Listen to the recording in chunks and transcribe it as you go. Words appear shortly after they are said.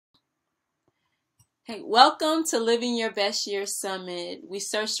Hey, welcome to Living Your Best Year Summit. We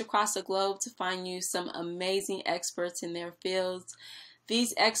searched across the globe to find you some amazing experts in their fields.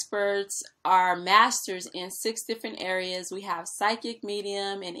 These experts are masters in 6 different areas. We have psychic,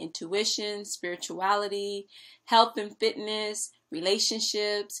 medium, and intuition, spirituality, health and fitness,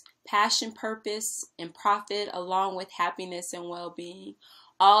 relationships, passion, purpose, and profit, along with happiness and well-being,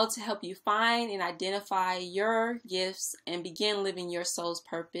 all to help you find and identify your gifts and begin living your soul's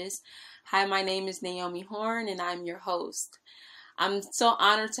purpose. Hi, my name is Naomi Horn, and I'm your host. I'm so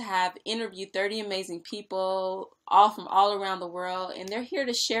honored to have interviewed 30 amazing people, all from all around the world, and they're here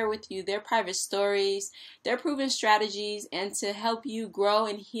to share with you their private stories, their proven strategies, and to help you grow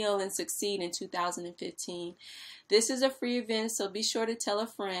and heal and succeed in 2015. This is a free event, so be sure to tell a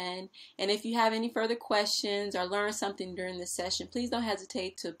friend. And if you have any further questions or learn something during this session, please don't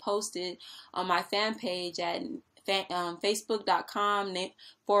hesitate to post it on my fan page at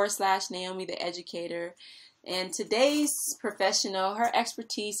facebook.com/Naomi the Educator. And today's professional, her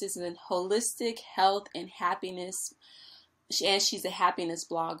expertise is in holistic health and happiness, and she's a happiness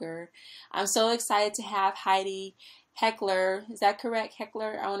blogger. I'm so excited to have Heidi Hackler. Is that correct,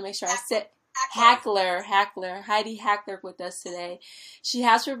 Hackler? I want to make sure I said Hackler. Heidi Hackler with us today. She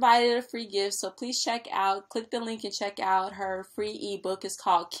has provided a free gift, so please click the link and check out her free ebook. It's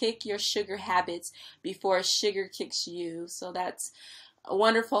called Kick Your Sugar Habits Before Sugar Kicks You. So that's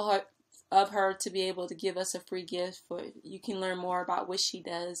wonderful of her to be able to give us a free gift. For you can learn more about what she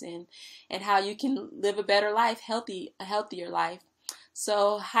does and how you can live a better life, a healthier life.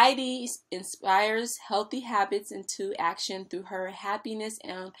 So Heidi inspires healthy habits into action through her happiness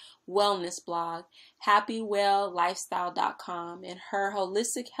and wellness blog, happywelllifestyle.com. In her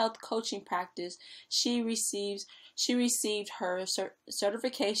holistic health coaching practice, she received her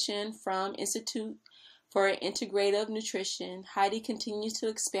certification from Institute for Integrative Nutrition. Heidi continues to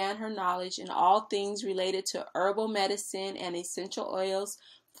expand her knowledge in all things related to herbal medicine and essential oils,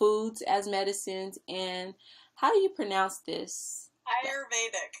 foods as medicines, and how do you pronounce this?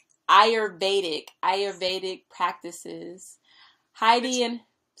 Ayurvedic practices. Heidi and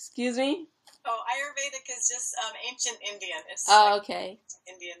excuse me. Ayurvedic is just ancient Indian. It's okay.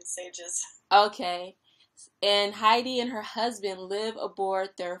 Indian sages. Okay, and Heidi and her husband live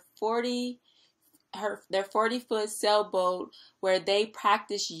aboard their 40-foot sailboat where they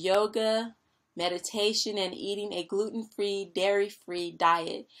practice yoga, meditation, and eating a gluten-free, dairy-free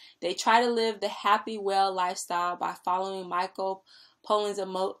diet. They try to live the happy, well lifestyle by following Michael Pollan's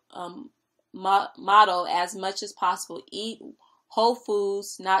model as much as possible. Eat whole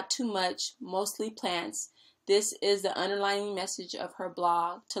foods, not too much, mostly plants. This is the underlying message of her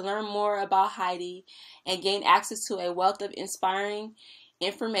blog. To learn more about Heidi and gain access to a wealth of inspiring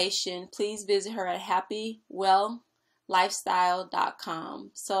information, please visit her at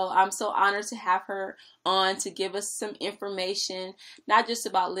happywelllifestyle.com. So I'm so honored to have her on to give us some information, not just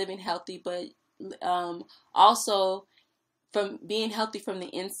about living healthy, but also from being healthy from the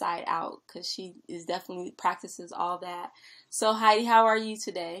inside out, because she is definitely practices all that. So Heidi, how are you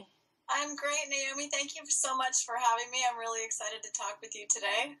today? I'm great, Naomi. Thank you so much for having me. I'm really excited to talk with you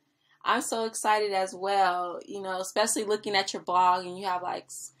today. I'm so excited as well, especially looking at your blog, and you have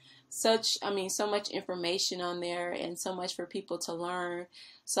so much information on there and so much for people to learn.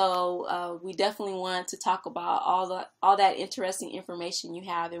 So we definitely want to talk about all that interesting information you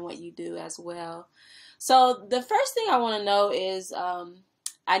have and what you do as well. So the first thing I want to know is,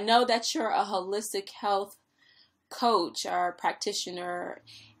 I know that you're a holistic health coach or practitioner.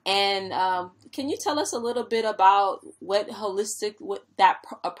 And can you tell us a little bit about what that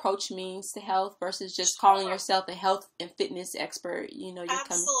approach means to health versus just calling yourself a health and fitness expert?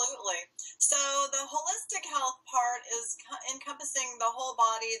 Absolutely. So the holistic health part is encompassing the whole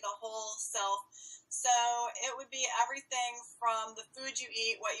body, the whole self. So it would be everything from the food you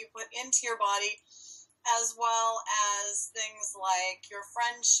eat, what you put into your body, as well as things like your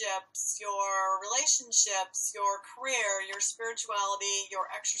friendships, your relationships, your career, your spirituality, your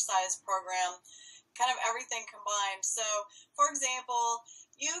exercise program, kind of everything combined. So, for example,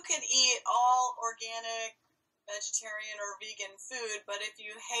 you could eat all organic, vegetarian, or vegan food, but if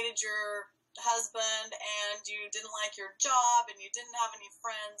you hated your husband and you didn't like your job and you didn't have any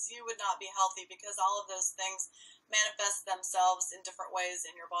friends, you would not be healthy, because all of those things manifest themselves in different ways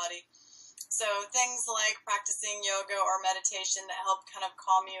in your body. So things like practicing yoga or meditation that help kind of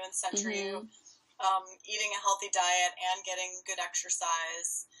calm you and center you, eating a healthy diet and getting good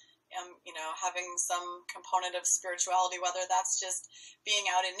exercise, having some component of spirituality, whether that's just being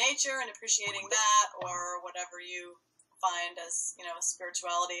out in nature and appreciating that, or whatever you find as,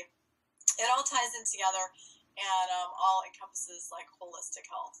 spirituality. It all ties in together. and all encompasses like holistic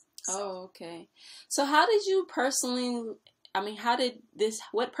health. So. Oh, okay. So how did you personally,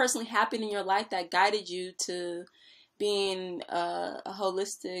 what personally happened in your life that guided you to being a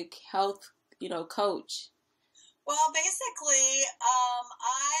holistic health, coach? Well, basically,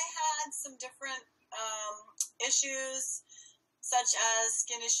 I had some different issues, such as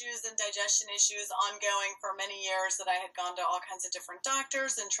skin issues and digestion issues, ongoing for many years, that I had gone to all kinds of different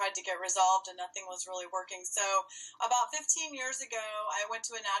doctors and tried to get resolved, and nothing was really working. So about 15 years ago, I went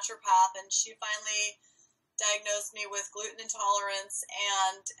to a naturopath, and she finally diagnosed me with gluten intolerance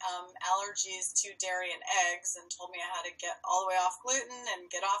and allergies to dairy and eggs, and told me I had to get all the way off gluten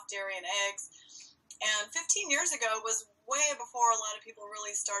and get off dairy and eggs. And 15 years ago was way before a lot of people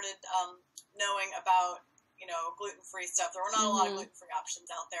really started knowing about, gluten-free stuff. There were not a lot of gluten-free options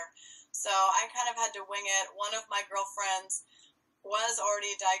out there. So I kind of had to wing it. One of my girlfriends was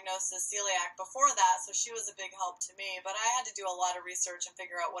already diagnosed as celiac before that, so she was a big help to me. But I had to do a lot of research and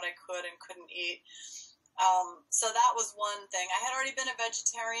figure out what I could and couldn't eat. So that was one thing. I had already been a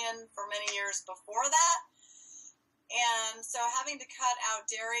vegetarian for many years before that. And so having to cut out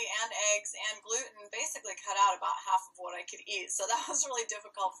dairy and eggs and gluten basically cut out about half of what I could eat. So that was really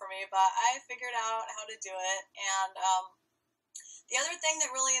difficult for me, but I figured out how to do it. And the other thing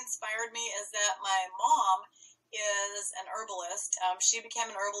that really inspired me is that my mom is an herbalist. She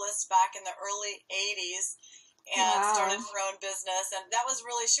became an herbalist back in the early 80s and started her own business. And that was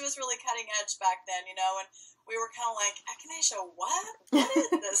really, she was really cutting edge back then, and we were kind of like, echinacea, what? What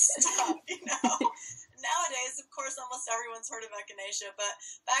is this stuff, Nowadays, of course, almost everyone's heard of echinacea, but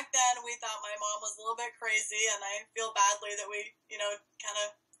back then we thought my mom was a little bit crazy, and I feel badly that we, kind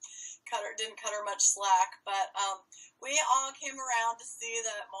of didn't cut her much slack. But we all came around to see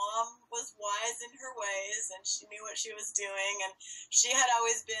that mom was wise in her ways, and she knew what she was doing, and she had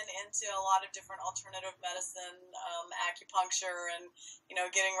always been into a lot of different alternative medicine, acupuncture, and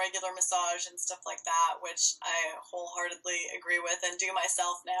getting regular massage and stuff like that, which I wholeheartedly agree with and do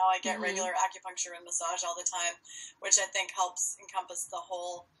myself now. I get regular acupuncture and massage all the time, which I think helps encompass the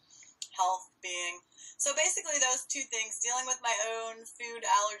whole health being. So basically those two things, dealing with my own food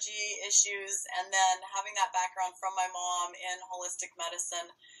allergy issues and then having that background from my mom in holistic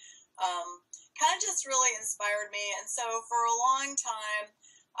medicine, kind of just really inspired me. And so for a long time,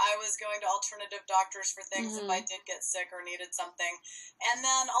 I was going to alternative doctors for things if I did get sick or needed something. And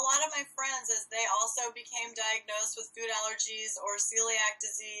then a lot of my friends, as they also became diagnosed with food allergies or celiac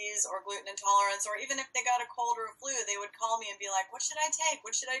disease or gluten intolerance, or even if they got a cold or a flu, they would call me and be like, what should I take?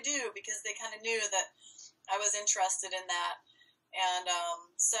 What should I do? Because they kind of knew that I was interested in that. And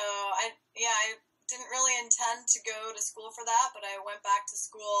so I didn't really intend to go to school for that, but I went back to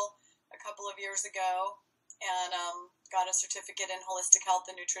school a couple of years ago and got a certificate in holistic health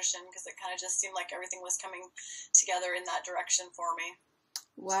and nutrition, because it kind of just seemed like everything was coming together in that direction for me.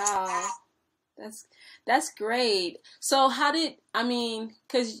 Wow. That's great. So how did,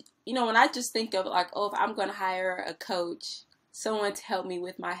 because, when I just think of like, if I'm going to hire a coach, someone to help me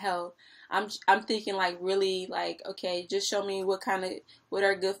with my health, I'm thinking like really like, okay, just show me what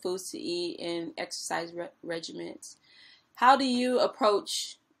are good foods to eat and exercise regimens. How do you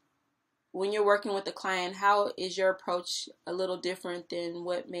approach when you're working with a client? How is your approach a little different than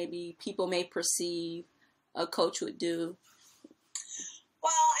what maybe people may perceive a coach would do?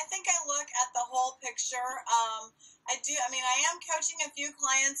 Well, I think I look at the whole picture. I am coaching a few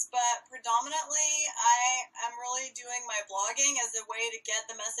clients, but predominantly I am really doing my blogging as a way to get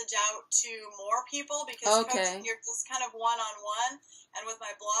the message out to more people, because coaching, you're just kind of one-on-one, and with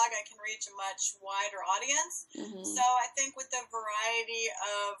my blog I can reach a much wider audience. So I think with the variety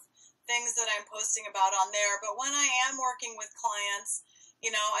of things that I'm posting about on there, but when I am working with clients,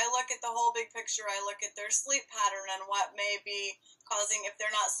 I look at the whole big picture. I look at their sleep pattern and what may be causing, if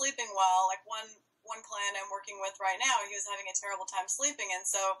they're not sleeping well. Like one client I'm working with right now, he was having a terrible time sleeping, and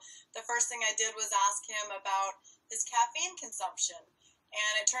so the first thing I did was ask him about his caffeine consumption.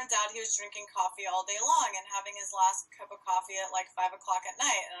 And it turns out he was drinking coffee all day long and having his last cup of coffee at like 5 o'clock at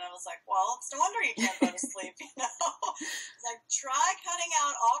night. And I was like, well, it's no wonder you can't go to sleep, Like, try cutting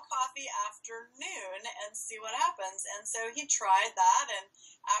out all coffee after noon and see what happens. And so he tried that. And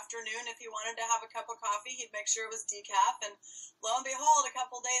afternoon, if he wanted to have a cup of coffee, he'd make sure it was decaf. And lo and behold, a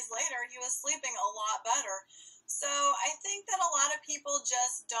couple days later, he was sleeping a lot better. So I think that a lot of people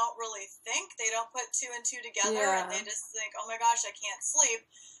just don't really think. They don't put two and two together, and they just think, oh my gosh, I can't sleep.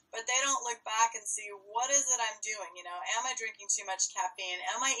 But they don't look back and see, what is it I'm doing? Am I drinking too much caffeine?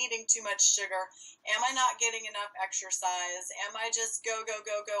 Am I eating too much sugar? Am I not getting enough exercise? Am I just go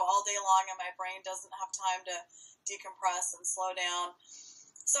all day long and my brain doesn't have time to decompress and slow down?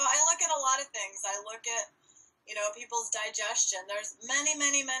 So I look at a lot of things. I look at people's digestion. There's many,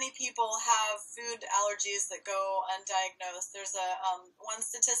 many, many people have food allergies that go undiagnosed. There's one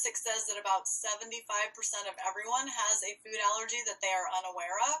statistic says that about 75% of everyone has a food allergy that they are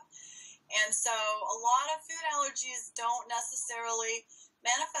unaware of. And so a lot of food allergies don't necessarily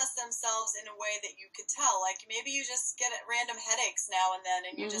manifest themselves in a way that you could tell. Like maybe you just get random headaches now and then,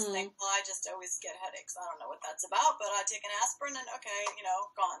 and you just think, well, I just always get headaches. I don't know what that's about, but I take an aspirin and okay,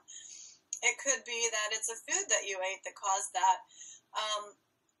 gone. It could be that it's a food that you ate that caused that.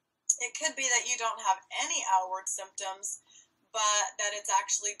 It could be that you don't have any outward symptoms, but that it's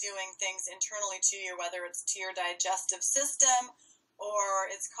actually doing things internally to you, whether it's to your digestive system or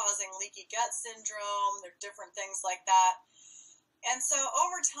it's causing leaky gut syndrome. There are different things like that. And so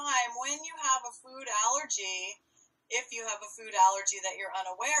over time, when you have a food allergy, if you have a food allergy that you're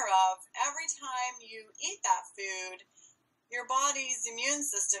unaware of, every time you eat that food, your body's immune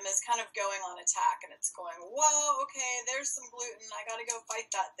system is kind of going on attack, and it's going, whoa, okay, there's some gluten, I got to go fight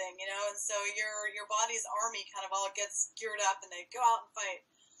that thing, and so your body's army kind of all gets geared up, and they go out and fight.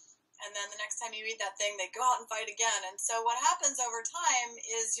 And then the next time you eat that thing, they go out and fight again. And so what happens over time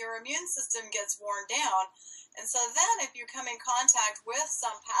is your immune system gets worn down. And so then if you come in contact with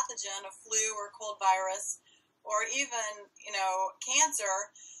some pathogen, a flu or cold virus, or even,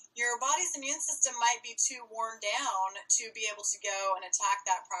 cancer, your body's immune system might be too worn down to be able to go and attack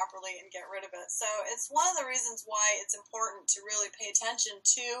that properly and get rid of it. So it's one of the reasons why it's important to really pay attention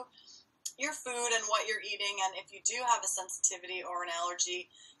to your food and what you're eating. And if you do have a sensitivity or an allergy,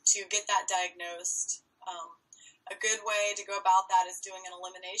 to get that diagnosed. A good way to go about that is doing an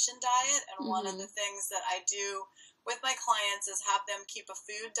elimination diet. And one of the things that I do with my clients is have them keep a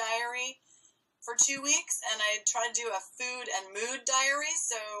food diary for 2 weeks. And I try to do a food and mood diary.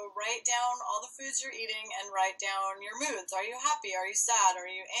 So write down all the foods you're eating and write down your moods. Are you happy? Are you sad? Are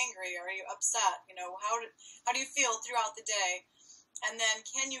you angry? Are you upset? How do you feel throughout the day? And then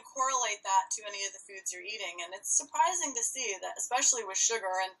can you correlate that to any of the foods you're eating? And it's surprising to see that, especially with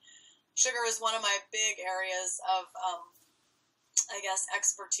sugar. And sugar is one of my big areas of,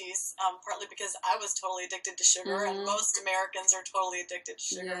 expertise, partly because I was totally addicted to sugar, and most Americans are totally addicted to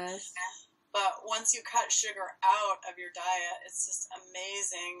sugar. Yes. But once you cut sugar out of your diet, it's just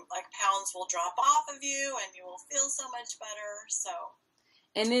amazing. Like pounds will drop off of you, and you will feel so much better. So.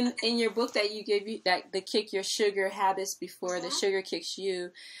 And then in your book that you gave you, that the kick your sugar habits before the sugar kicks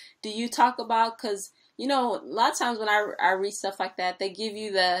you, do you talk about, because, a lot of times when I read stuff like that, they give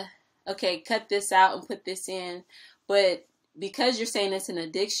you okay, cut this out and put this in. But because you're saying it's an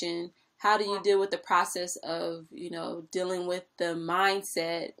addiction, how do you deal with the process of, dealing with the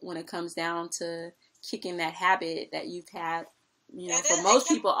mindset when it comes down to kicking that habit that you've had? For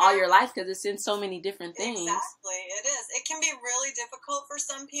most people all your life, because it's in so many different things. Exactly, it is. It can be really difficult for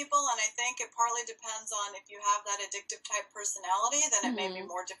some people, and I think it partly depends on if you have that addictive type personality, then it may be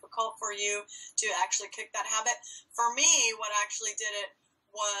more difficult for you to actually kick that habit. For me, what actually did it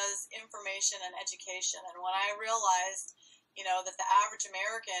was information and education, and when I realized, that the average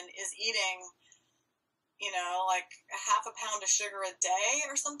American is eating like a half a pound of sugar a day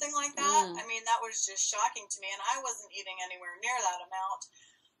or something like that. I mean, that was just shocking to me, and I wasn't eating anywhere near that amount.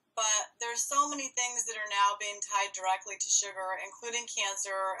 But there's so many things that are now being tied directly to sugar, including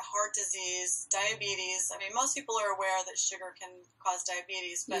cancer, heart disease, diabetes. I mean, most people are aware that sugar can cause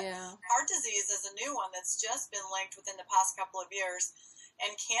diabetes, but heart disease is a new one that's just been linked within the past couple of years.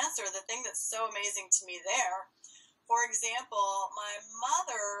 And cancer, the thing that's so amazing to me there, for example, my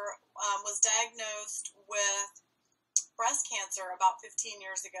mother was diagnosed with breast cancer about 15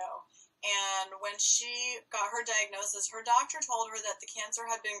 years ago. And when she got her diagnosis, her doctor told her that the cancer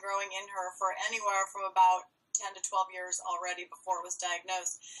had been growing in her for anywhere from about 10 to 12 years already before it was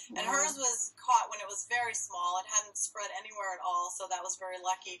diagnosed. And hers was caught when it was very small. It hadn't spread anywhere at all, so that was very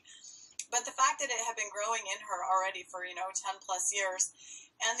lucky. But the fact that it had been growing in her already for, 10 plus years.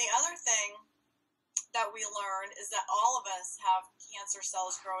 And the other thing that we learned is that all of us have cancer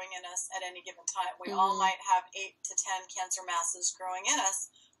cells growing in us at any given time. We all might have 8 to 10 cancer masses growing in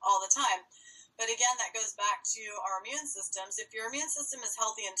us all the time. But again, that goes back to our immune systems. If your immune system is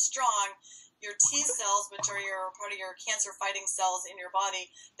healthy and strong, your T cells, which are part of your cancer fighting cells in your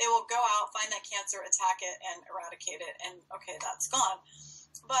body, they will go out, find that cancer, attack it, and eradicate it. And okay, that's gone.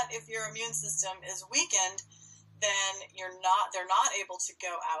 But if your immune system is weakened, then they're not able to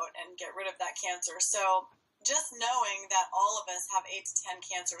go out and get rid of that cancer. So just knowing that all of us have 8 to 10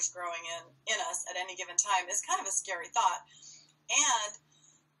 cancers growing in us at any given time is kind of a scary thought. And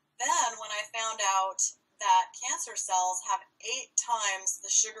then when I found out that cancer cells have 8 times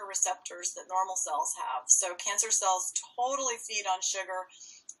the sugar receptors that normal cells have. So cancer cells totally feed on sugar.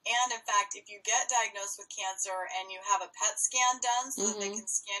 And in fact, if you get diagnosed with cancer and you have a PET scan done so that they can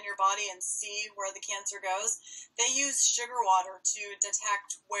scan your body and see where the cancer goes, they use sugar water to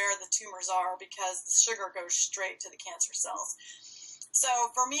detect where the tumors are because the sugar goes straight to the cancer cells. So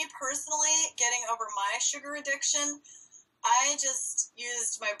for me personally, getting over my sugar addiction, I just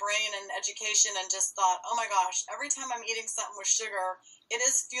used my brain and education and just thought, oh my gosh, every time I'm eating something with sugar, it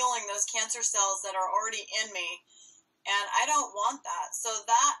is fueling those cancer cells that are already in me. And I don't want that. So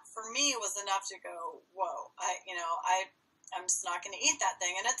that, for me, was enough to go, whoa, I'm just not going to eat that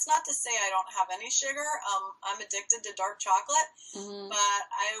thing. And it's not to say I don't have any sugar. I'm addicted to dark chocolate, but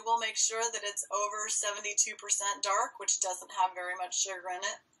I will make sure that it's over 72% dark, which doesn't have very much sugar in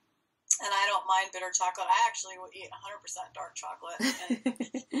it. And I don't mind bitter chocolate. I actually will eat 100% dark chocolate. And,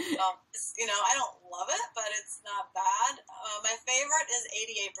 I don't love it, but it's not bad. My favorite is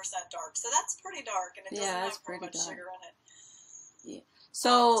 88% dark. So that's pretty dark, and it doesn't have very much sugar in it. Yeah.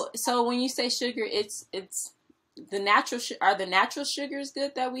 So when you say sugar, it's the natural. Are the natural sugars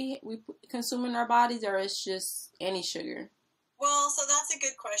good that we consume in our bodies, or it's just any sugar? Well, so that's a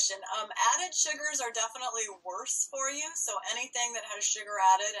good question. Added sugars are definitely worse for you, so anything that has sugar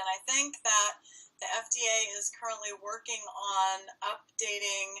added, and I think that the FDA is currently working on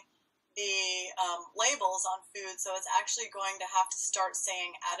updating the labels on food, so it's actually going to have to start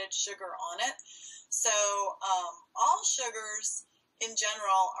saying added sugar on it. So all sugars in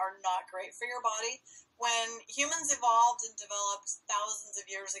general are not great for your body. When humans evolved and developed thousands of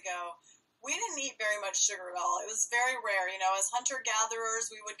years ago, we didn't eat very much sugar at all. It was very rare. As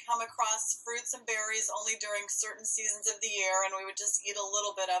hunter-gatherers, we would come across fruits and berries only during certain seasons of the year, and we would just eat a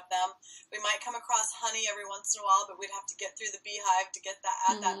little bit of them. We might come across honey every once in a while, but we'd have to get through the beehive to get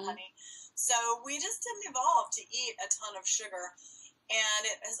that honey. So we just didn't evolve to eat a ton of sugar. And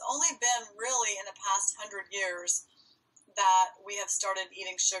it has only been really in the past 100 years that we have started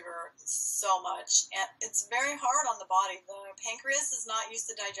eating sugar so much. And it's very hard on the body. The pancreas is not used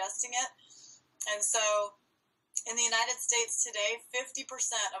to digesting it. And so in the United States today, 50%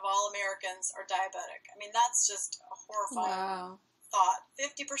 of all Americans are diabetic. I mean, that's just a horrifying thought.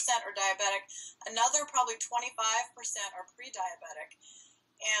 50% are diabetic. Another probably 25% are pre-diabetic.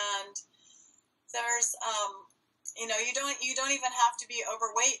 And there's, you don't even have to be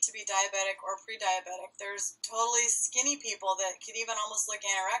overweight to be diabetic or pre-diabetic. There's totally skinny people that could even almost look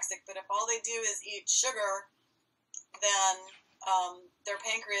anorexic, but if all they do is eat sugar, then their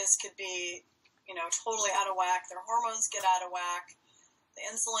pancreas could be totally out of whack. Their hormones get out of whack. The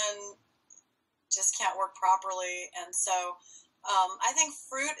insulin just can't work properly. And so I think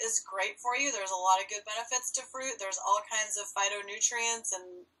fruit is great for you. There's a lot of good benefits to fruit. There's all kinds of phytonutrients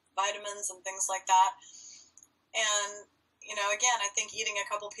and vitamins and things like that. And, again, I think eating a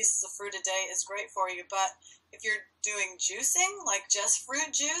couple pieces of fruit a day is great for you. But if you're doing juicing, like just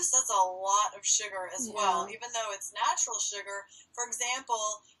fruit juice, that's a lot of sugar as well. Even though it's natural sugar, for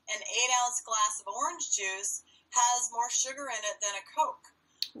example, an 8-ounce glass of orange juice has more sugar in it than a Coke.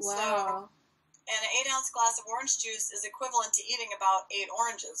 Wow. And an 8-ounce glass of orange juice is equivalent to eating about 8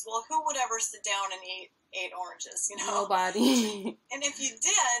 oranges. Well, who would ever sit down and eat 8 oranges, Nobody. And if you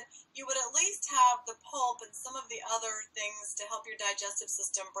did, you would at least have the pulp and some of the other things to help your digestive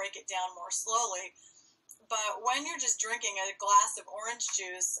system break it down more slowly. But when you're just drinking a glass of orange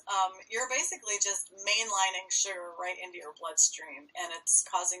juice, you're basically just mainlining sugar right into your bloodstream, and it's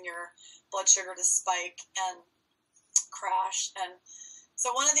causing your blood sugar to spike and crash. And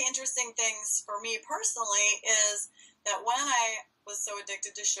so one of the interesting things for me personally is that when I was so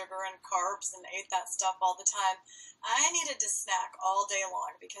addicted to sugar and carbs and ate that stuff all the time, I needed to snack all day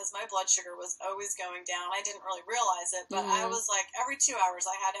long because my blood sugar was always going down. I didn't really realize it, but I was like, every 2 hours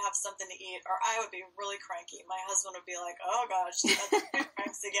I had to have something to eat or I would be really cranky. My husband would be like, oh gosh, she's got the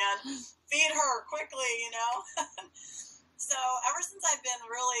cranks again. Feed her quickly, So ever since I've been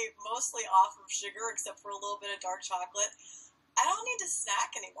really mostly off of sugar, except for a little bit of dark chocolate, I don't need to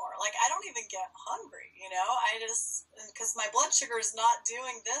snack anymore. Like, I don't even get hungry, because my blood sugar is not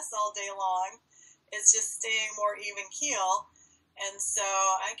doing this all day long. It's just staying more even keel. And so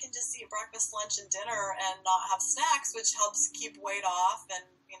I can just eat breakfast, lunch, and dinner and not have snacks, which helps keep weight off and,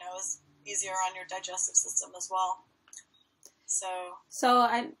 is easier on your digestive system as well.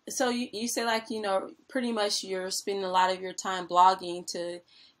 So you say, like, pretty much you're spending a lot of your time blogging to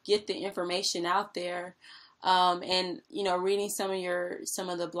get the information out there. And reading some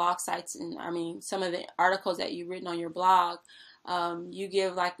of the blog sites and some of the articles that you've written on your blog, you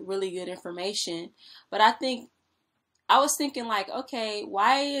give like really good information. But I was thinking like, okay,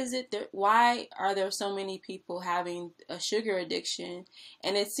 why are there so many people having a sugar addiction?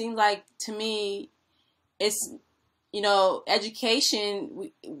 And it seems like to me, it's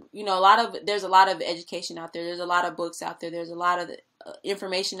education, there's a lot of education out there. There's a lot of books out there. There's a lot of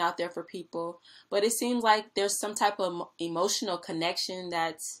information out there for people. But it seems like there's some type of emotional connection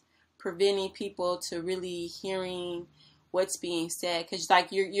that's preventing people to really hearing what's being said. Because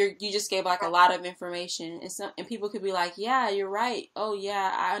like you just gave like a lot of information, and people could be like, yeah, you're right. Oh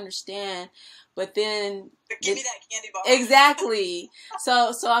yeah, I understand. But then give me that candy bar. Exactly.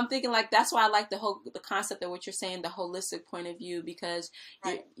 So I'm thinking like that's why I like the concept of what you're saying, the holistic point of view, because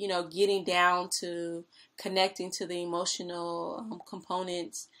you're getting down to connecting to the emotional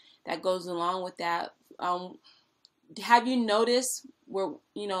components that goes along with that. Have you noticed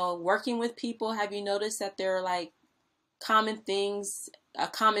working with people? Have you noticed that there are like common things, a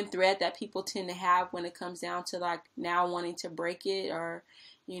common thread that people tend to have when it comes down to like now wanting to break it, or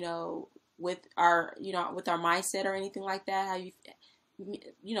with our mindset or anything like that? Have you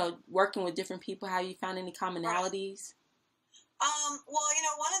working with different people, have you found any commonalities? Well,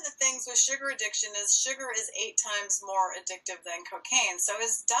 one of the things with sugar addiction is sugar is 8 times more addictive than cocaine. So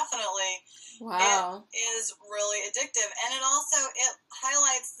it's definitely, wow, it is really addictive. And it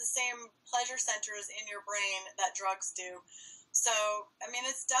highlights the same pleasure centers in your brain that drugs do. So, I mean,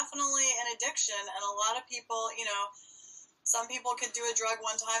 it's definitely an addiction. And a lot of people, some people could do a drug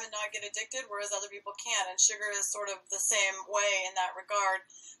one time and not get addicted, whereas other people can't. And sugar is sort of the same way in that regard.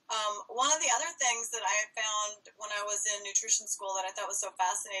 One of the other things that I found when I was in nutrition school that I thought was so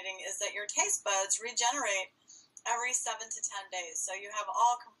fascinating is that your taste buds regenerate every 7 to 10 days. So you have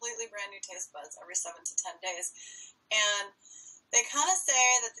all completely brand new taste buds every 7 to 10 days. And they kind of say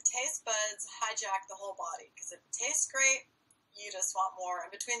that the taste buds hijack the whole body, because if it tastes great, you just want more.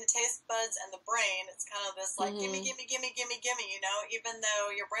 And between the taste buds and the brain, it's kind of this like, gimme, gimme, gimme, gimme, gimme, even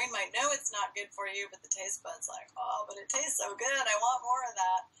though your brain might know it's not good for you, but the taste bud's like, oh, but it tastes so good, I want more of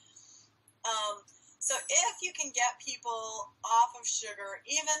that. So if you can get people off of sugar,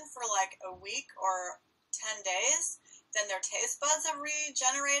 even for like a week or 10 days, then their taste buds have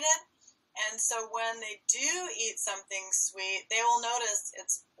regenerated. And so when they do eat something sweet, they will notice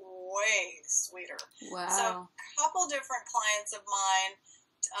it's way sweeter. Wow. So a couple different clients of mine,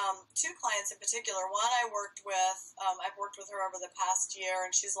 2 clients in particular. One I've worked with her over the past year,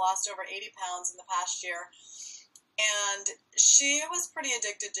 and she's lost over 80 pounds in the past year. And she was pretty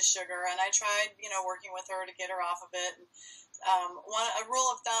addicted to sugar, and I tried, working with her to get her off of it. A rule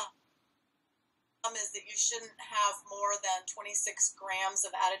of thumb is that you shouldn't have more than 26 grams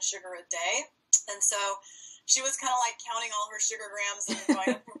of added sugar a day. And so she was kind of like counting all her sugar grams and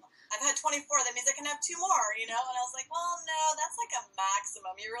going, I've had 24, that means I can have 2 more, And I was like, well, no, that's like a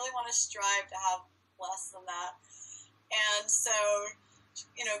maximum. You really want to strive to have less than that. And so,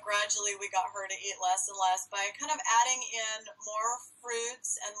 gradually we got her to eat less and less by kind of adding in more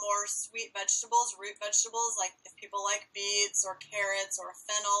fruits and more sweet vegetables, root vegetables, like if people like beets or carrots or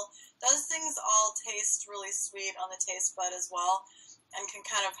fennel. Those things all taste really sweet on the taste bud as well, and can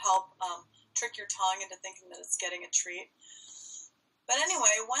kind of help trick your tongue into thinking that it's getting a treat. But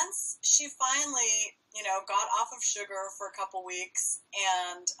anyway, once she finally, got off of sugar for a couple weeks,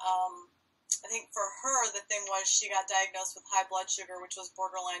 and I think for her, the thing was she got diagnosed with high blood sugar, which was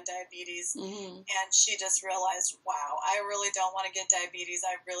borderline diabetes. Mm-hmm. And she just realized, wow, I really don't want to get diabetes.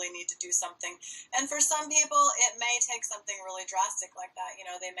 I really need to do something. And for some people, it may take something really drastic like that.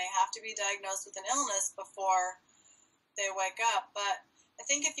 They may have to be diagnosed with an illness before they wake up. But I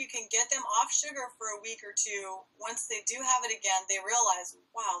think if you can get them off sugar for a week or 2, once they do have it again, they realize,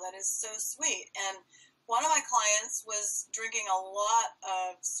 wow, that is so sweet. And one of my clients was drinking a lot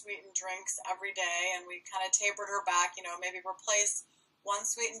of sweetened drinks every day, and we kind of tapered her back, maybe replace 1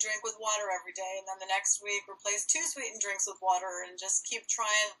 sweetened drink with water every day, and then the next week replace 2 sweetened drinks with water, and just keep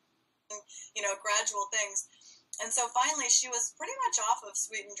trying, gradual things. And so finally she was pretty much off of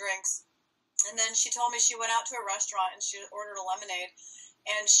sweetened drinks. And then she told me she went out to a restaurant and she ordered a lemonade,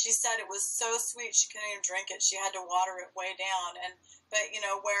 and she said it was so sweet she couldn't even drink it. She had to water it way down. But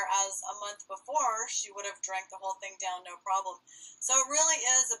whereas a month before she would have drank the whole thing down no problem. So it really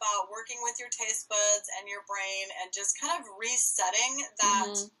is about working with your taste buds and your brain, and just kind of resetting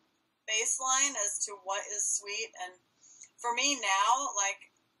that baseline as to what is sweet. And for me now, like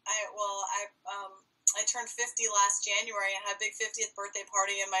I turned 50 last January and had a big 50th birthday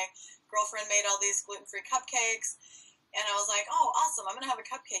party, and my girlfriend made all these gluten-free cupcakes. And I was like, oh, awesome, I'm going to have a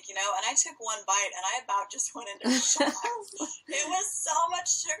cupcake, And I took 1 bite, and I about just went into shock. It was so much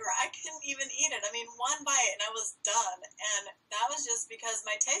sugar, I couldn't even eat it. I mean, 1 bite, and I was done. And that was just because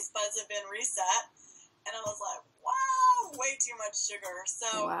my taste buds had been reset. And I was like, wow, way too much sugar.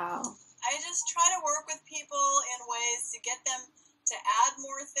 So wow. I just try to work with people in ways to get them to to add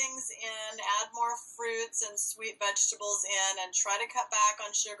more things in, add more fruits and sweet vegetables in, and try to cut back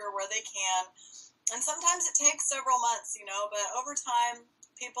on sugar where they can. And sometimes it takes several months, but over time,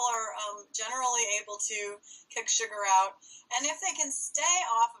 people are generally able to kick sugar out. And if they can stay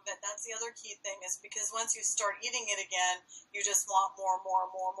off of it, that's the other key thing, is because once you start eating it again, you just want more and more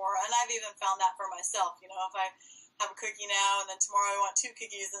and more and more. And I've even found that for myself. If I have a cookie now and then tomorrow I want 2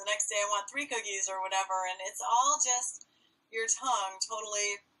 cookies and the next day I want 3 cookies or whatever, and it's all just your tongue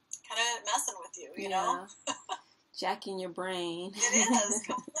totally kind of messing with you, you know? Jacking your brain. It is,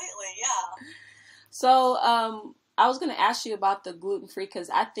 completely, yeah. So, I was going to ask you about the gluten-free, because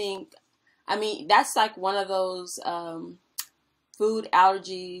that's like one of those food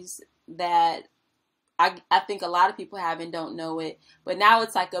allergies that I think a lot of people have and don't know it. But now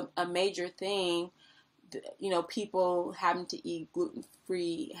it's like a major thing, people having to eat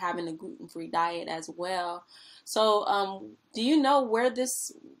gluten-free, having a gluten-free diet as well. So, do you know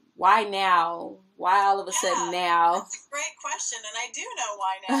why now? Why all of a sudden now? That's a great question, and I do know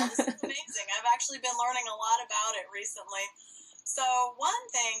why now. This is amazing. I've actually been learning a lot about it recently. So one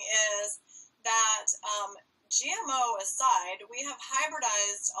thing is that GMO aside, we have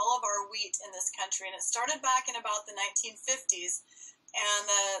hybridized all of our wheat in this country, and it started back in about the 1950s, and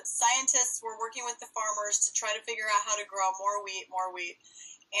the scientists were working with the farmers to try to figure out how to grow more wheat.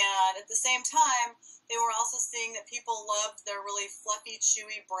 And at the same time, they were also seeing that people loved their really fluffy,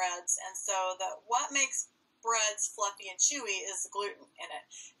 chewy breads. And so what makes breads fluffy and chewy is gluten in it.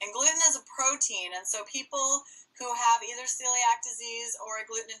 And gluten is a protein. And so people who have either celiac disease or a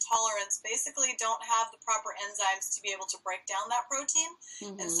gluten intolerance basically don't have the proper enzymes to be able to break down that protein.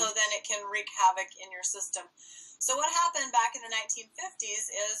 Mm-hmm. And so then it can wreak havoc in your system. So what happened back in the 1950s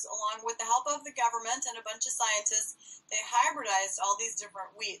is, along with the help of the government and a bunch of scientists, they hybridized all these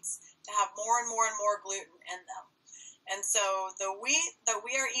different wheats to have more and more and more gluten in them. And so the wheat that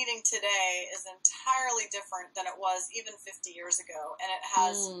we are eating today is entirely different than it was even 50 years ago. And it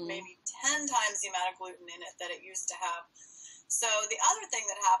has maybe 10 times the amount of gluten in it that it used to have. So the other thing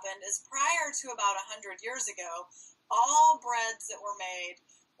that happened is, prior to about 100 years ago, all breads that were made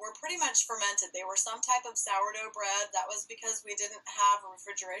were pretty much fermented. They were some type of sourdough bread. That was because we didn't have a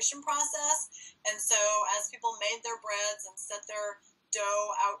refrigeration process. And so as people made their breads and set their dough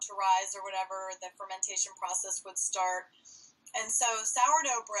out to rise or whatever, the fermentation process would start. And so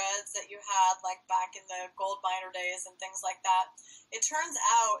sourdough breads that you had like back in the gold miner days and things like that, it turns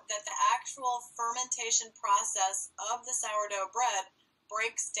out that the actual fermentation process of the sourdough bread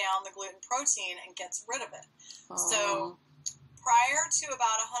breaks down the gluten protein and gets rid of it. Oh. So prior to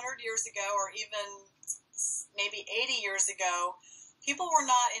about 100 years ago, or even maybe 80 years ago, people were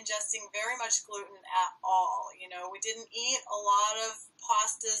not ingesting very much gluten at all. We didn't eat a lot of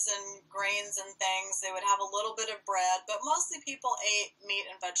pastas and grains and things. They would have a little bit of bread, but mostly people ate meat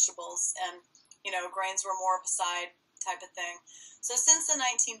and vegetables, and, grains were more of a side type of thing. So since the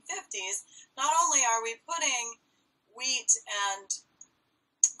 1950s, not only are we putting wheat and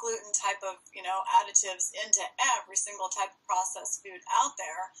gluten type of, additives into every single type of processed food out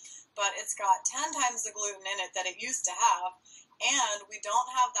there, but it's got 10 times the gluten in it that it used to have, and we don't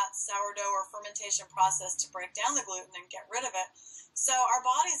have that sourdough or fermentation process to break down the gluten and get rid of it. So our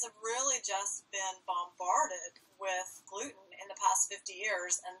bodies have really just been bombarded with gluten in the past 50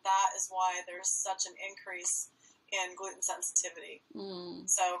 years, and that is why there's such an increase in gluten sensitivity.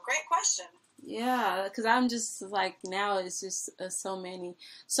 So great question. Yeah, because I'm just like, now it's just so many.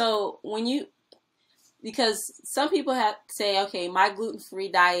 So because some people say, okay, my gluten-free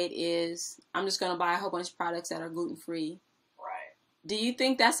diet is, I'm just going to buy a whole bunch of products that are gluten-free. Right. Do you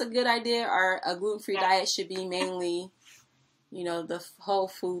think that's a good idea, or a gluten-free diet should be mainly, the whole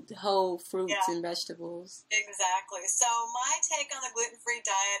fruits and vegetables? Exactly. So my take on the gluten-free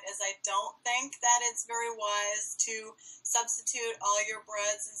diet is, I don't think that it's very wise to substitute all your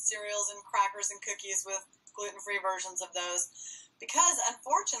breads and cereals and crackers and cookies with gluten-free versions of those, because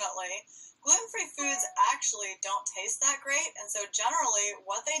unfortunately, gluten-free foods actually don't taste that great. And so generally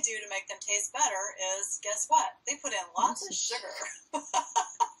what they do to make them taste better is, guess what? They put in lots of sugar.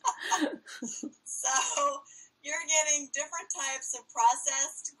 So you're getting different types of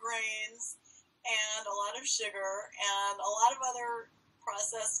processed grains and a lot of sugar and a lot of other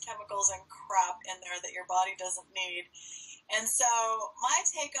processed chemicals and crap in there that your body doesn't need. And so my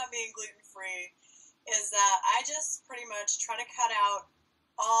take on being gluten-free is that I just pretty much try to cut out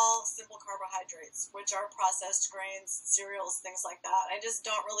all simple carbohydrates, which are processed grains, cereals, things like that. I just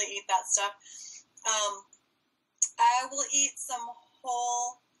don't really eat that stuff. I will eat some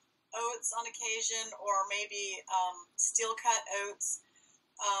whole oats on occasion, or maybe steel cut oats.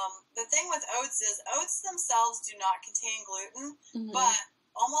 The thing with oats is oats themselves do not contain gluten, Mm-hmm. but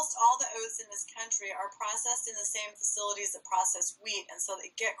almost all the oats in this country are processed in the same facilities that process wheat, and so they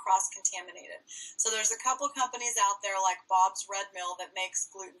get cross-contaminated. So there's a couple companies out there like Bob's Red Mill that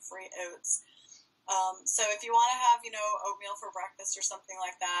makes gluten-free oats. So if you want to have, oatmeal for breakfast or something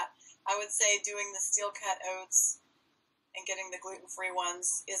like that, I would say doing the steel-cut oats and getting the gluten-free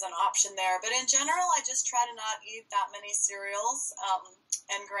ones is an option there. But in general, I just try to not eat that many cereals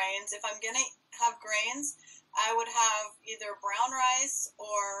and grains. If I'm going to have grains, I would have either brown rice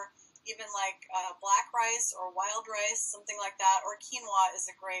or even like black rice or wild rice, something like that, or quinoa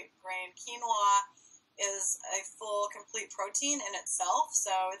is a great grain. Quinoa is a full, complete protein in itself,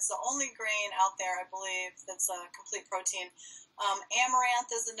 so it's the only grain out there, I believe, that's a complete protein.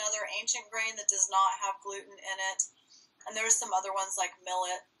 Amaranth is another ancient grain that does not have gluten in it, and there's some other ones like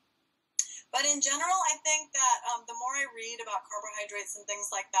millet. But in general, I think that the more I read about carbohydrates and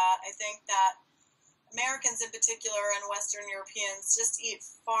things like that, I think that Americans in particular and Western Europeans just eat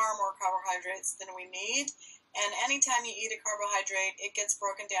far more carbohydrates than we need. And anytime you eat a carbohydrate, it gets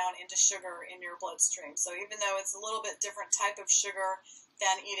broken down into sugar in your bloodstream. So even though it's a little bit different type of sugar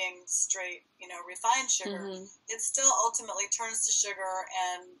than eating straight, refined sugar, Mm-hmm. it still ultimately turns to sugar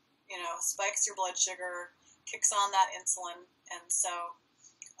and, spikes your blood sugar, kicks on that insulin. And so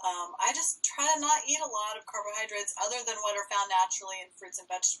I just try to not eat a lot of carbohydrates other than what are found naturally in fruits and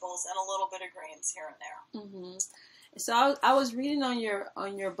vegetables, and a little bit of grains here and there. Mm-hmm. So I was reading on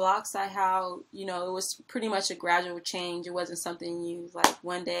your blog site how it was pretty much a gradual change. It wasn't something you like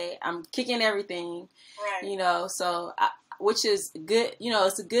one day I'm kicking everything, right? So which is good.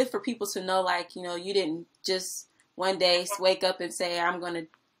 It's good for people to know, like, you didn't just one day wake up and say I'm going to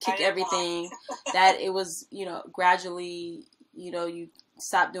kick everything. That it was gradually you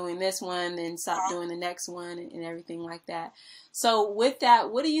stop doing this one and stop doing the next one and everything like that. So with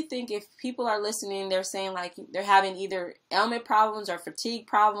that, what do you think if people are listening, they're saying like they're having either ailment problems or fatigue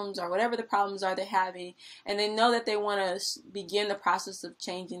problems or whatever the problems are they're having, and they know that they want to begin the process of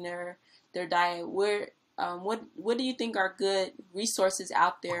changing their diet? What do you think are good resources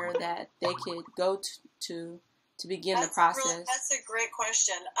out there that they could go to begin the process? That's a great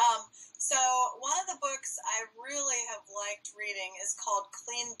question. So one of the books I really have liked reading is called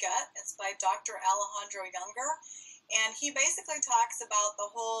Clean Gut. It's by Dr. Alejandro Younger, and he basically talks about the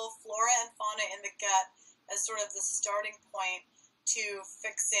whole flora and fauna in the gut as sort of the starting point to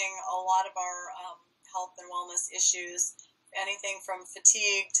fixing a lot of our health and wellness issues, anything from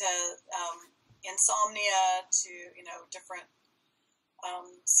fatigue to insomnia to different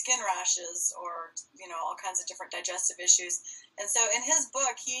skin rashes or all kinds of different digestive issues. And so in his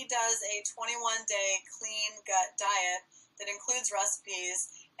book, he does a 21-day clean gut diet that includes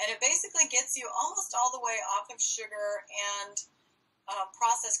recipes, and it basically gets you almost all the way off of sugar and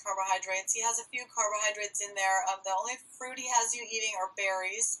processed carbohydrates. He has a few carbohydrates in there. The only fruit he has you eating are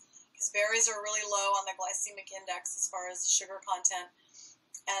berries, because berries are really low on the glycemic index as far as sugar content.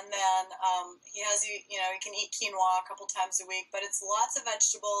 And then he has you can eat quinoa a couple times a week, but it's lots of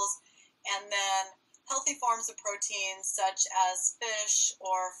vegetables, and then healthy forms of protein such as fish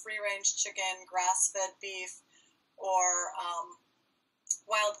or free-range chicken, grass-fed beef, or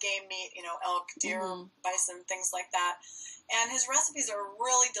wild game meat, elk, deer, bison, things like that. And his recipes are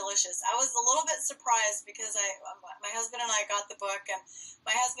really delicious. I was a little bit surprised because my husband and I got the book, and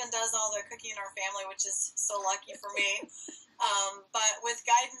my husband does all the cooking in our family, which is so lucky for me. But with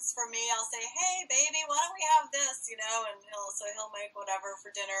guidance from me, I'll say, hey, baby, why don't we have this, and he'll make whatever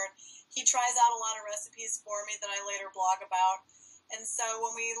for dinner. He tries out a lot of recipes for me that I later blog about. And so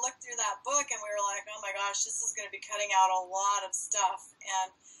when we looked through that book and we were like, oh my gosh, this is going to be cutting out a lot of stuff.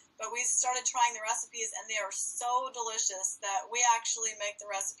 But we started trying the recipes, and they are so delicious that we actually make the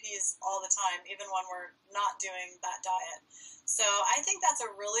recipes all the time, even when we're not doing that diet. So I think that's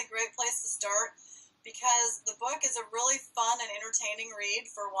a really great place to start, because the book is a really fun and entertaining read,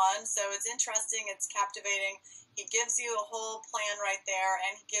 for one. So it's interesting, it's captivating. He gives you a whole plan right there,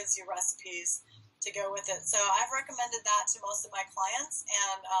 and he gives you recipes to go with it. So I've recommended that to most of my clients,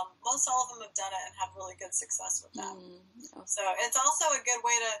 and most all of them have done it and had really good success with that. Okay. So it's also a good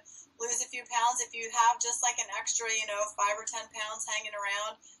way to lose a few pounds if you have just like an extra, 5 or 10 pounds hanging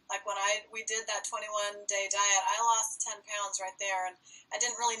around. Like when we did that 21-day diet, I lost 10 pounds right there, and I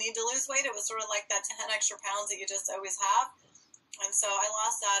didn't really need to lose weight. It was sort of like that 10 extra pounds that you just always have. And so I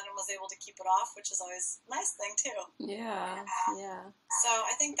lost that and was able to keep it off, which is always a nice thing too. Yeah. So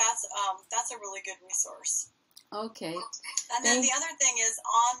I think that's a really good resource. Okay. And then the other thing is,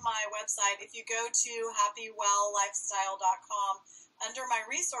 on my website, if you go to happywelllifestyle.com, under my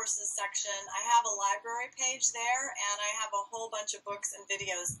resources section, I have a library page there, and I have a whole bunch of books and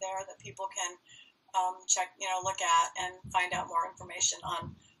videos there that people can check, look at and find out more information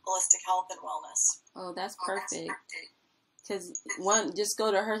on holistic health and wellness. Oh, that's perfect. Because just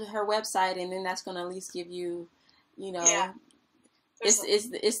go to her website, and then that's going to at least give you,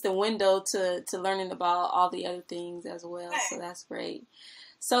 it's the window to learning about all the other things as well. Right. So that's great.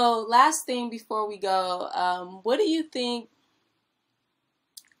 So last thing before we go, what do you think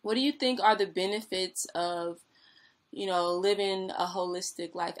are the benefits of, living a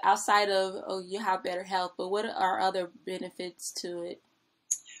holistic life outside of, you have better health, but what are other benefits to it?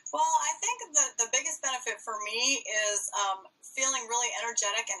 Well, I think the biggest benefit for me is feeling really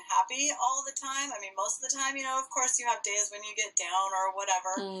energetic and happy all the time. I mean, most of the time, of course you have days when you get down or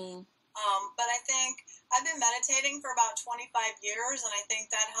whatever. But I think I've been meditating for about 25 years, and I think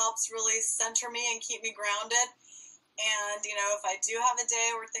that helps really center me and keep me grounded. And, if I do have a day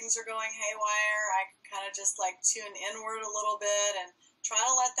where things are going haywire, I kind of just tune inward a little bit and try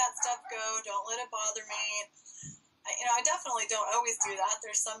to let that stuff go. Don't let it bother me. I definitely don't always do that.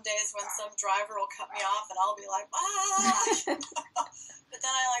 There's some days when some driver will cut me off and I'll be like, But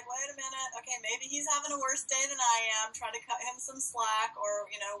then I wait a minute. Okay, maybe he's having a worse day than I am. Try to cut him some slack or,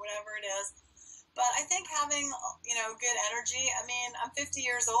 whatever it is. But I think having, good energy, I mean, I'm 50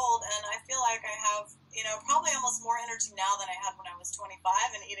 years old and I feel like I have, probably almost more energy now than I had when I was 25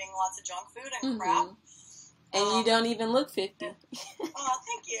 and eating lots of junk food and crap. And you don't even look 50. Oh,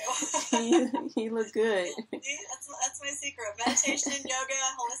 thank you. You look good. See, that's my secret. Meditation, yoga,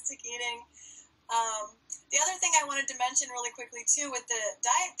 holistic eating. The other thing I wanted to mention really quickly, too, with the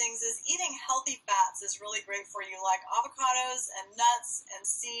diet things is eating healthy fats is really great for you, like avocados and nuts and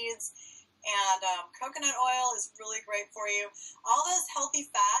seeds. And coconut oil is really great for you. All those healthy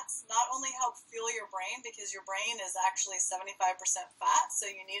fats not only help fuel your brain, because your brain is actually 75% fat, so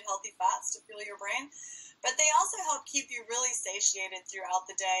you need healthy fats to fuel your brain, but they also help keep you really satiated throughout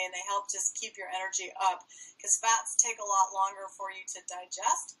the day, and they help just keep your energy up, because fats take a lot longer for you to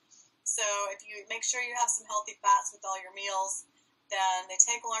digest. So if you make sure you have some healthy fats with all your meals, then they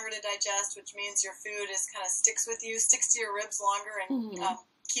take longer to digest, which means your food is kind of sticks with you, sticks to your ribs longer, and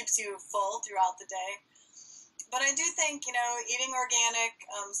keeps you full throughout the day. But I do think, eating organic,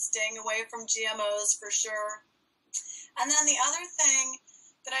 staying away from GMOs for sure. And then the other thing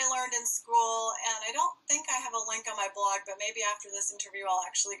that I learned in school, and I don't think I have a link on my blog, but maybe after this interview I'll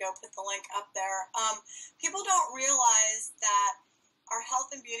actually go put the link up there. People don't realize that our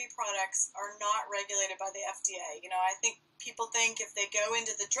health and beauty products are not regulated by the FDA. I think people think if they go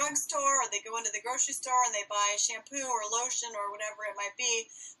into the drugstore or they go into the grocery store and they buy shampoo or lotion or whatever it might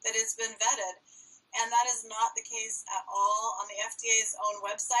be, that it's been vetted. And that is not the case at all. On the FDA's own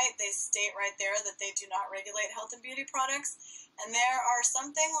website, they state right there that they do not regulate health and beauty products. And there are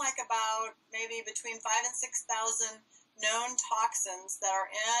something like about maybe between 5,000 and 6,000 known toxins that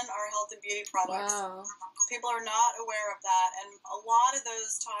are in our health and beauty products. Wow. People are not aware of that, and a lot of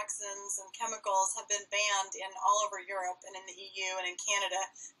those toxins and chemicals have been banned in all over Europe and in the EU and in Canada,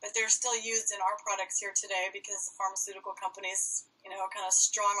 but they're still used in our products here today because the pharmaceutical companies, kind of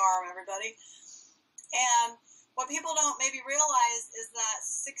strong-arm everybody. And what people don't maybe realize is that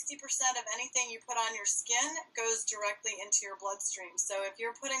 60% of anything you put on your skin goes directly into your bloodstream. So if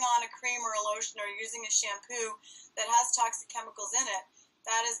you're putting on a cream or a lotion or using a shampoo that has toxic chemicals in it,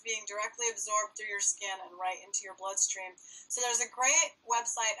 that is being directly absorbed through your skin and right into your bloodstream. So there's a great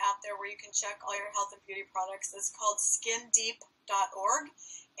website out there where you can check all your health and beauty products. It's called skindeep.org,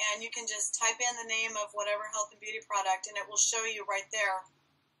 and you can just type in the name of whatever health and beauty product, and it will show you right there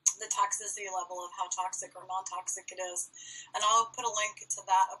the toxicity level of how toxic or non-toxic it is. And I'll put a link to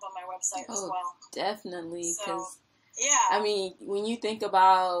that up on my website as well. Definitely, because yeah. I mean, when you think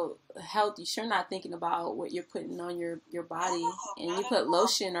about health, you're sure not thinking about what you're putting on your body. And you put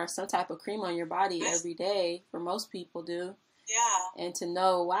lotion or some type of cream on your body every day, for most people do. Yeah. And to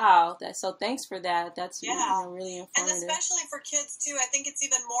know, wow, so thanks for that. That's really informative. And especially for kids, too. I think it's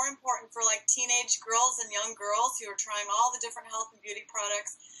even more important for, teenage girls and young girls who are trying all the different health and beauty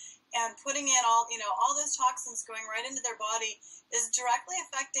products and putting in all those toxins going right into their body is directly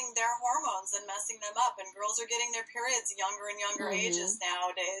affecting their hormones and messing them up. And girls are getting their periods younger and younger ages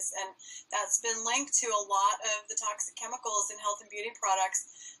nowadays. And that's been linked to a lot of the toxic chemicals in health and beauty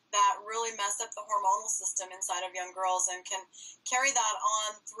products that really mess up the hormonal system inside of young girls and can carry that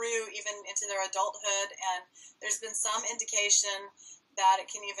on through even into their adulthood. And there's been some indication that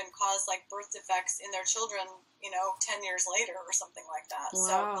it can even cause birth defects in their children, 10 years later or something like that.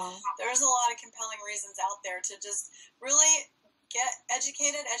 Wow. So there's a lot of compelling reasons out there to just really get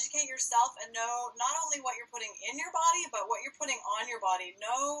educated, educate yourself, and know not only what you're putting in your body, but what you're putting on your body.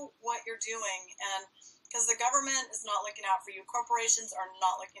 Know what you're doing, and because the government is not looking out for you, corporations are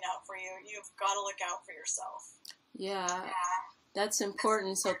not looking out for you. You've got to look out for yourself. Yeah, that's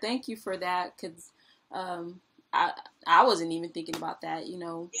important. So thank you for that, because I wasn't even thinking about that,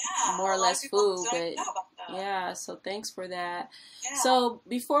 more or less food, but yeah, so thanks for that. Yeah. So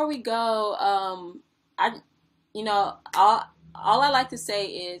before we go, all I like to say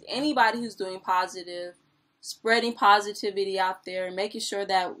is anybody who's doing positive, spreading positivity out there, making sure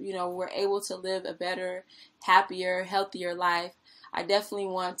that, we're able to live a better, happier, healthier life. I definitely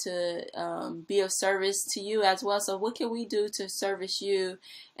want to be of service to you as well. So what can we do to service you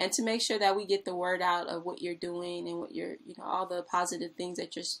and to make sure that we get the word out of what you're doing and what you're, all the positive things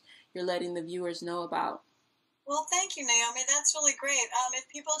that you're letting the viewers know about? Well, thank you, Naomi. That's really great. If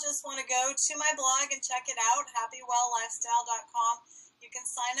people just want to go to my blog and check it out, happywelllifestyle.com, you can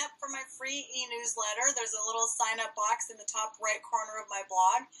sign up for my free e-newsletter. There's a little sign-up box in the top right corner of my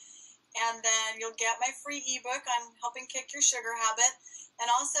blog. And then you'll get my free ebook on helping kick your sugar habit. And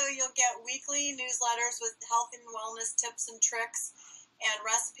also you'll get weekly newsletters with health and wellness tips and tricks and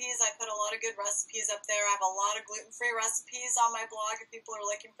recipes. I put a lot of good recipes up there. I have a lot of gluten-free recipes on my blog if people are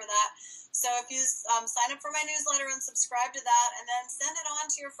looking for that. So if you sign up for my newsletter and subscribe to that, and then send it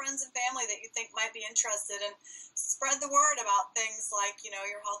on to your friends and family that you think might be interested, and spread the word about things like,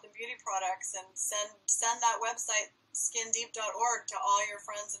 your health and beauty products, and send that website skindeep.org to all your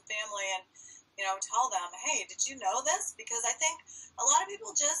friends and family, and tell them, hey, did you know this? Because I think a lot of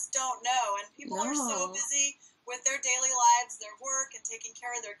people just don't know, and people are so busy with their daily lives, their work, and taking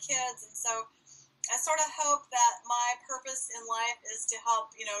care of their kids. And so I sort of hope that my purpose in life is to help,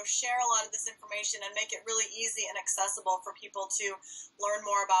 share a lot of this information and make it really easy and accessible for people to learn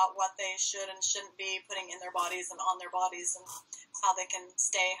more about what they should and shouldn't be putting in their bodies and on their bodies, and how they can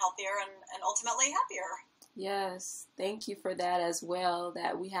stay healthier and ultimately happier. Yes, thank you for that as well,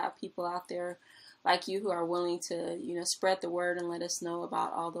 that we have people out there like you who are willing to, spread the word and let us know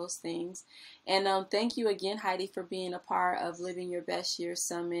about all those things. And thank you again, Heidi, for being a part of Living Your Best Year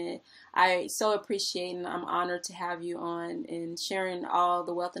Summit. I so appreciate and I'm honored to have you on and sharing all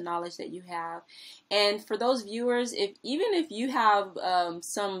the wealth of knowledge that you have. And for those viewers, even if you have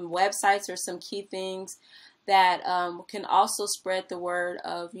some websites or some key things that can also spread the word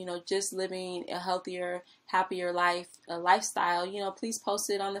of, just living a healthier, happier lifestyle, please post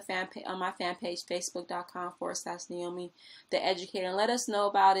it on on my fan page, facebook.com/Naomi the Educator, and let us know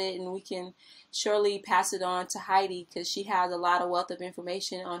about it, and we can surely pass it on to Heidi, because she has a lot of wealth of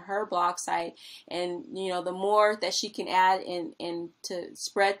information on her blog site, and the more that she can add and to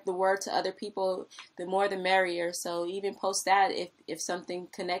spread the word to other people, the more the merrier. So even post that if something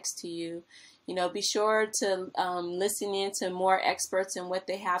connects to you. Be sure to listen in to more experts and what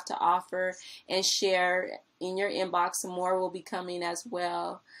they have to offer, and share in your inbox. Some more will be coming as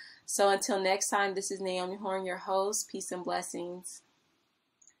well. So until next time, this is Naomi Horn, your host. Peace and blessings.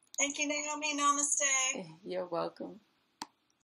 Thank you, Naomi. Namaste. You're welcome.